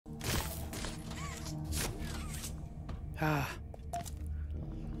Alright,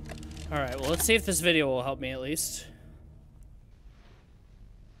 well, let's see if this video will help me at least.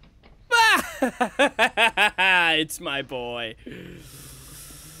 It's my boy.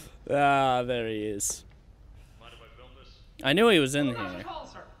 Ah, there he is. Mind if I film this? I knew he was in here. That's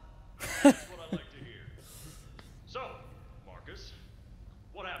what I like to hear. So, Marcus,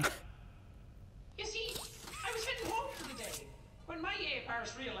 what happened? You see, I was heading home for the day when my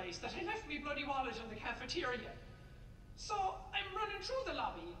apars realized that I left me bloody wallet in the cafeteria. So I'm running through the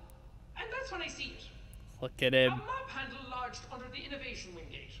lobby, and that's when I see it. Look at A him. mob handle lodged under the innovation wing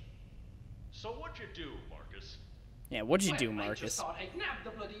gate. So what'd you do, Marcus? Yeah, what'd you do, I just Marcus? thought I'd nab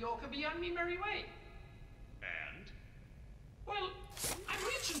the bloody yoke and be on me merry way. And? Well, I'm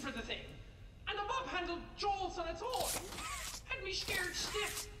reaching for the thing, and the mob handle jolts on its own. Had me scared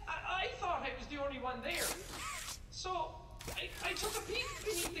stiff. I thought I was the only one there. So, I took a peek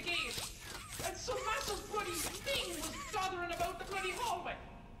beneath the gate, and some massive bloody thing was dothering about the bloody hallway.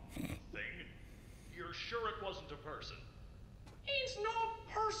 Thing? You're sure it wasn't a person? Ain't no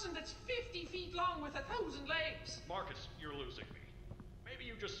person that's 50 feet long with 1,000 legs. Marcus, you're losing me. Maybe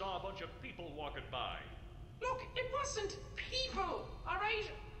you just saw a bunch of people walking by. Look, it wasn't people,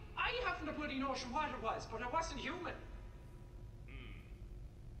 alright? I haven't a bloody notion what it was, but it wasn't human.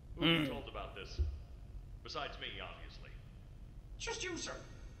 Who were you told about this? Besides me, obviously. Just you, sir.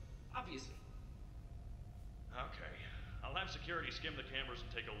 Obviously. Okay. I'll have security skim the cameras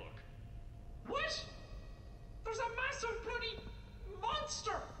and take a look. What? There's a massive bloody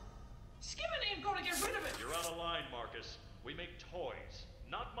monster! Skimming ain't gonna get rid of it! You're out of line, Marcus. We make toys,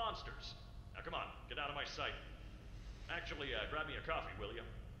 not monsters. Now come on, get out of my sight. Actually, grab me a coffee, will you?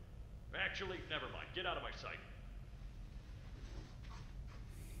 Actually, never mind. Get out of my sight.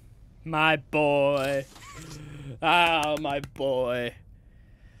 My boy. Oh, my boy.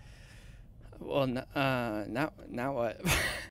 Well, now what?